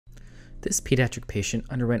This pediatric patient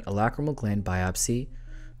underwent a lacrimal gland biopsy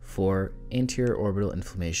for anterior orbital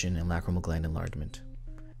inflammation and lacrimal gland enlargement.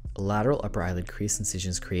 A lateral upper eyelid crease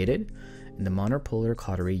incision is created, and the monopolar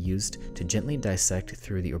cautery used to gently dissect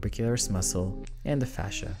through the orbicularis muscle and the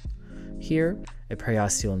fascia. Here, a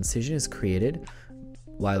periosteal incision is created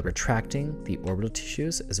while retracting the orbital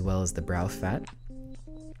tissues as well as the brow fat,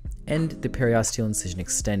 and the periosteal incision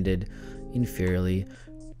extended inferiorly,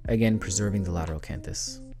 again preserving the lateral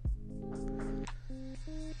canthus.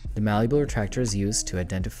 The malleable retractor is used to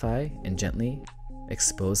identify and gently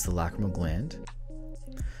expose the lacrimal gland.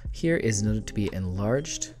 Here is noted to be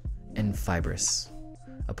enlarged and fibrous.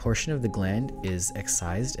 A portion of the gland is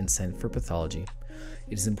excised and sent for pathology.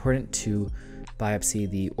 It is important to biopsy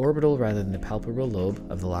the orbital rather than the palpebral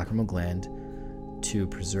lobe of the lacrimal gland to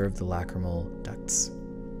preserve the lacrimal ducts.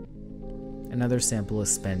 Another sample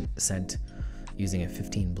is sent using a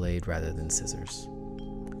 15 blade rather than scissors.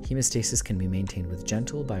 Hemostasis can be maintained with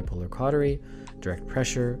gentle bipolar cautery, direct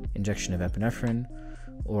pressure, injection of epinephrine,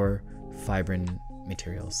 or fibrin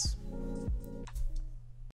materials.